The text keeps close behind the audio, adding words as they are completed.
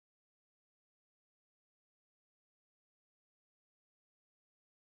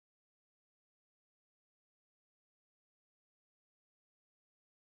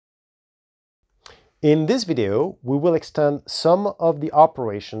In this video, we will extend some of the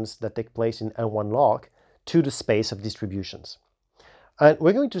operations that take place in L1 log to the space of distributions. And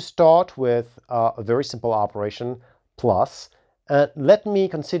we're going to start with a very simple operation, plus. Let me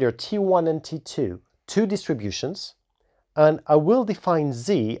consider T1 and T2, two distributions, and I will define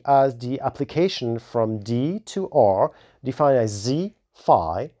Z as the application from D to R, defined as Z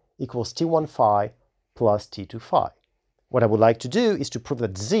phi equals T1 phi plus T2 phi. What I would like to do is to prove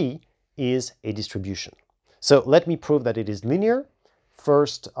that Z is a distribution. So let me prove that it is linear.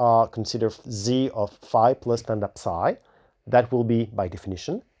 First, consider Z of phi plus lambda psi. That will be, by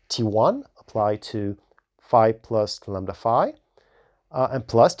definition, T1 applied to phi plus lambda phi, and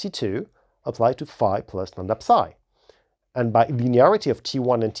plus T2 applied to phi plus lambda psi. And by linearity of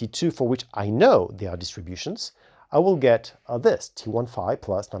T1 and T2, for which I know they are distributions, I will get this, T1 phi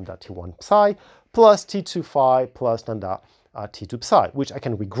plus lambda T1 psi plus T2 phi plus lambda T2 psi, which I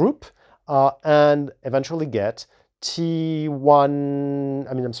can regroup and eventually get Z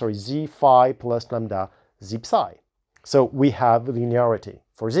phi plus lambda Z psi. So we have linearity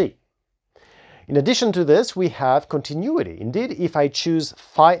for Z. In addition to this, we have continuity. Indeed, if I choose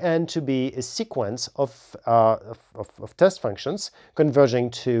phi n to be a sequence of test functions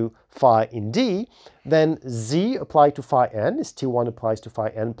converging to phi in D, then Z applied to phi n is T1 applies to phi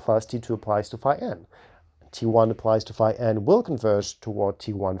n plus T2 applies to phi n. T1 applies to phi n will converge toward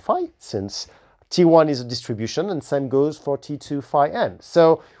T1 phi, since T1 is a distribution, and same goes for T2 phi n.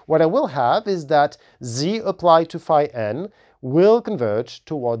 So what I will have is that Z applied to phi n will converge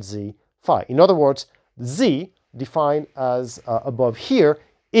towards Z phi. In other words, Z, defined as above here,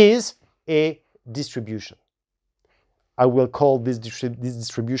 is a distribution. I will call this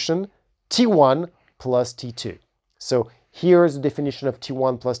distribution T1 plus T2. So here's the definition of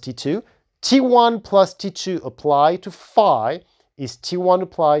T1 plus T2. T1 plus T2 applied to phi is T1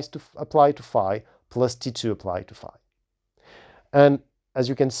 applied to phi plus T2 applied to phi. And as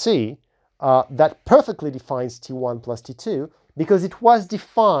you can see, that perfectly defines T1 plus T2 because it was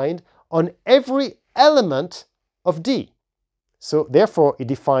defined on every element of D. So therefore, it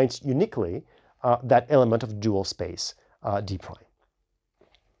defines uniquely that element of dual space D prime.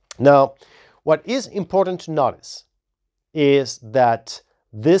 Now, what is important to notice is that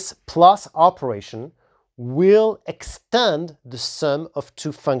this plus operation will extend the sum of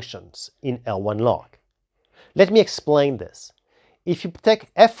two functions in L1 log. Let me explain this. If you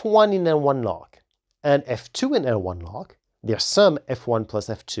take f1 in L1 log and f2 in L1 log, their sum f1 plus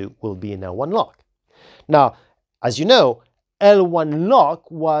f2 will be in L1 log. Now, as you know, L1 log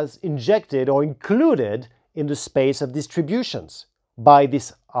was injected or included in the space of distributions by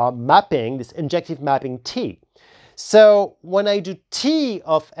this mapping, this injective mapping T. So when I do T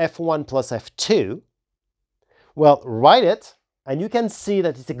of f1 plus f2, well, write it, and you can see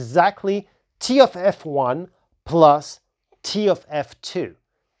that it's exactly T of f1 plus T of f2,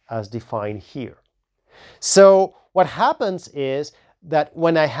 as defined here. So what happens is that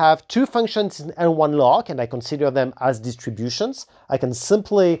when I have two functions in L1 log and I consider them as distributions, I can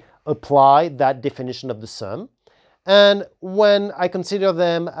simply apply that definition of the sum. And when I consider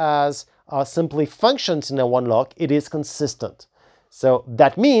them as simply functions in L1 log, it is consistent. So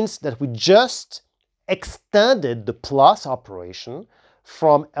that means that we just extended the plus operation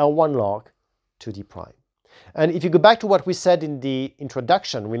from L1 log to D prime. And if you go back to what we said in the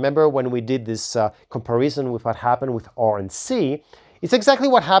introduction, remember when we did this comparison with what happened with R and C, it's exactly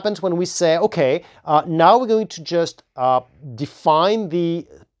what happens when we say, okay, now we're going to just define the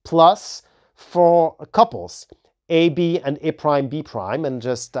plus for couples, A, B, and A prime, B prime, and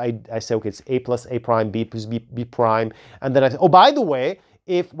just I say, okay, it's A plus A prime, B plus B prime, and then I say, oh, by the way,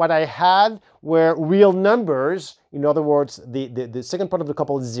 if what I had were real numbers, in other words, the second part of the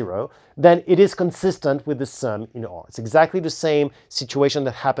couple is 0, then it is consistent with the sum in R. It's exactly the same situation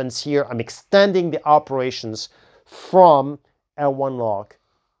that happens here. I'm extending the operations from L1 log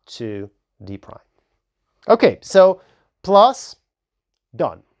to D prime. Okay, so plus,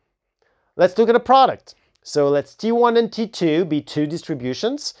 done. Let's look at a product. So let's T1 and T2 be two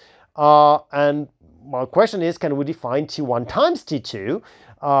distributions. And my question is, can we define T1 times T2?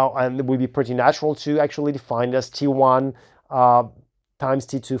 And it would be pretty natural to actually define as T1 times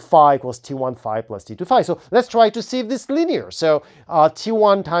T2 phi equals T1 phi plus T2 phi. So let's try to see if this is linear. So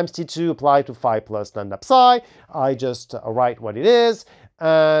T1 times T2 applied to phi plus lambda psi. I just write what it is,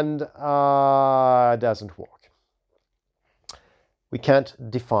 and it doesn't work. We can't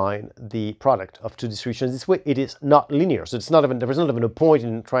define the product of two distributions this way. It is not linear. So it's not even, there is not even a point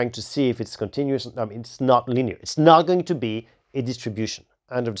in trying to see if it's continuous. I mean, it's not linear. It's not going to be a distribution.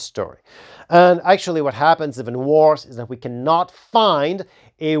 End of the story. And actually what happens even worse is that we cannot find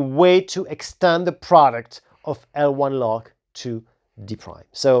a way to extend the product of L1 log to D prime.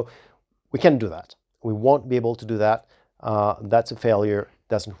 So we can't do that. We won't be able to do that. That's a failure,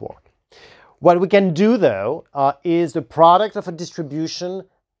 doesn't work. What we can do though is the product of a distribution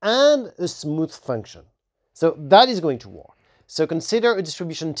and a smooth function. So that is going to work. So consider a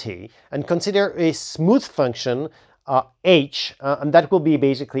distribution T and consider a smooth function H, and that will be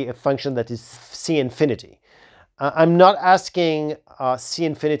basically a function that is C infinity. I'm not asking C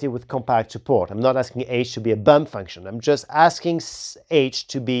infinity with compact support. I'm not asking H to be a bump function. I'm just asking H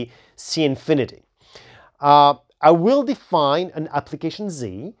to be C infinity. I will define an application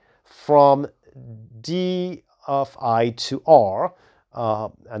Z from D of I to R,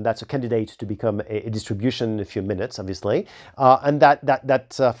 and that's a candidate to become a distribution in a few minutes, obviously. And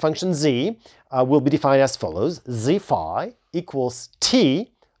that function Z will be defined as follows. Z phi equals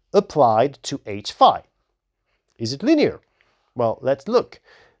T applied to H phi. Is it linear? Well, let's look.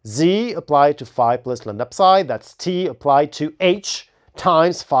 Z applied to phi plus lambda psi, that's T applied to H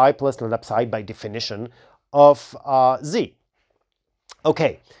times phi plus lambda psi by definition of Z.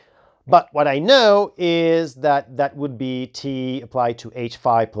 Okay, but what I know is that that would be T applied to H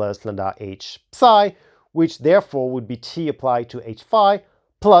phi plus lambda H psi, which therefore would be T applied to H phi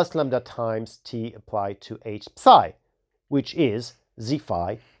plus lambda times T applied to H psi, which is Z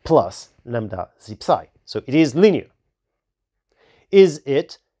phi plus lambda Z psi. So it is linear. Is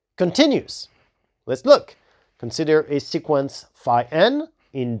it continuous? Let's look. Consider a sequence phi n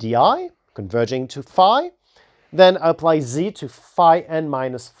in di, converging to phi. Then I apply Z to phi n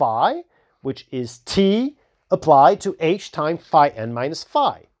minus phi, which is T applied to H times phi n minus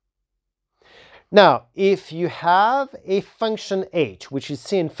phi. Now, if you have a function H, which is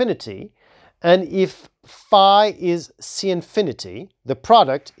C infinity, and if phi is C infinity, the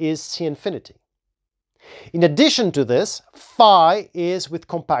product is C infinity. In addition to this, phi is with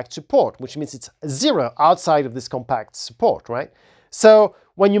compact support, which means it's 0 outside of this compact support, right? So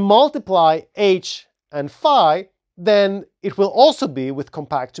when you multiply H and phi, then it will also be with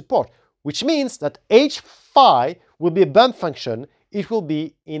compact support, which means that H phi will be a bump function. It will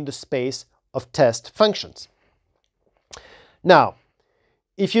be in the space of test functions. Now,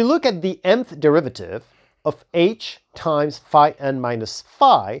 if you look at the nth derivative of H times phi n minus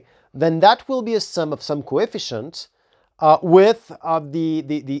phi, then that will be a sum of some coefficient with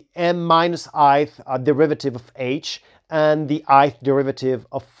the m minus ith derivative of H and the ith derivative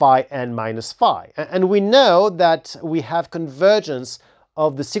of phi n minus phi. And we know that we have convergence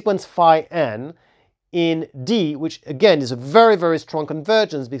of the sequence phi n in D, which again is a very, very strong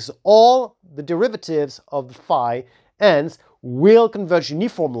convergence because all the derivatives of the phi n's will converge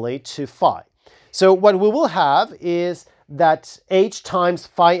uniformly to phi. So what we will have is that H times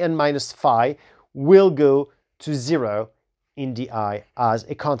phi n minus phi will go to 0 in di as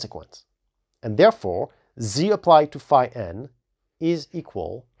a consequence. And therefore, Z applied to phi n is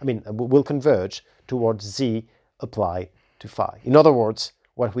equal, will converge towards Z applied to phi. In other words,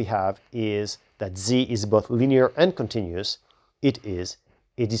 what we have is that Z is both linear and continuous. It is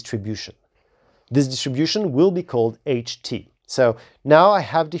a distribution. This distribution will be called HT. So now I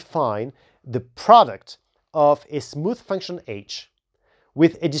have defined the product of a smooth function H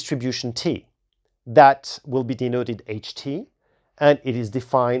with a distribution T. That will be denoted HT, and it is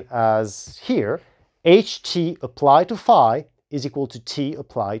defined as here, HT applied to phi is equal to T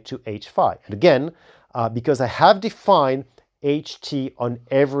applied to H phi. And again, because I have defined HT on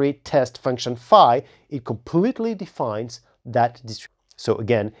every test function phi, it completely defines that distribution. So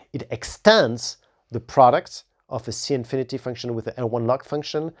again, it extends the product of a C infinity function with an L1 log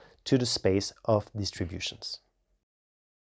function to the space of distributions.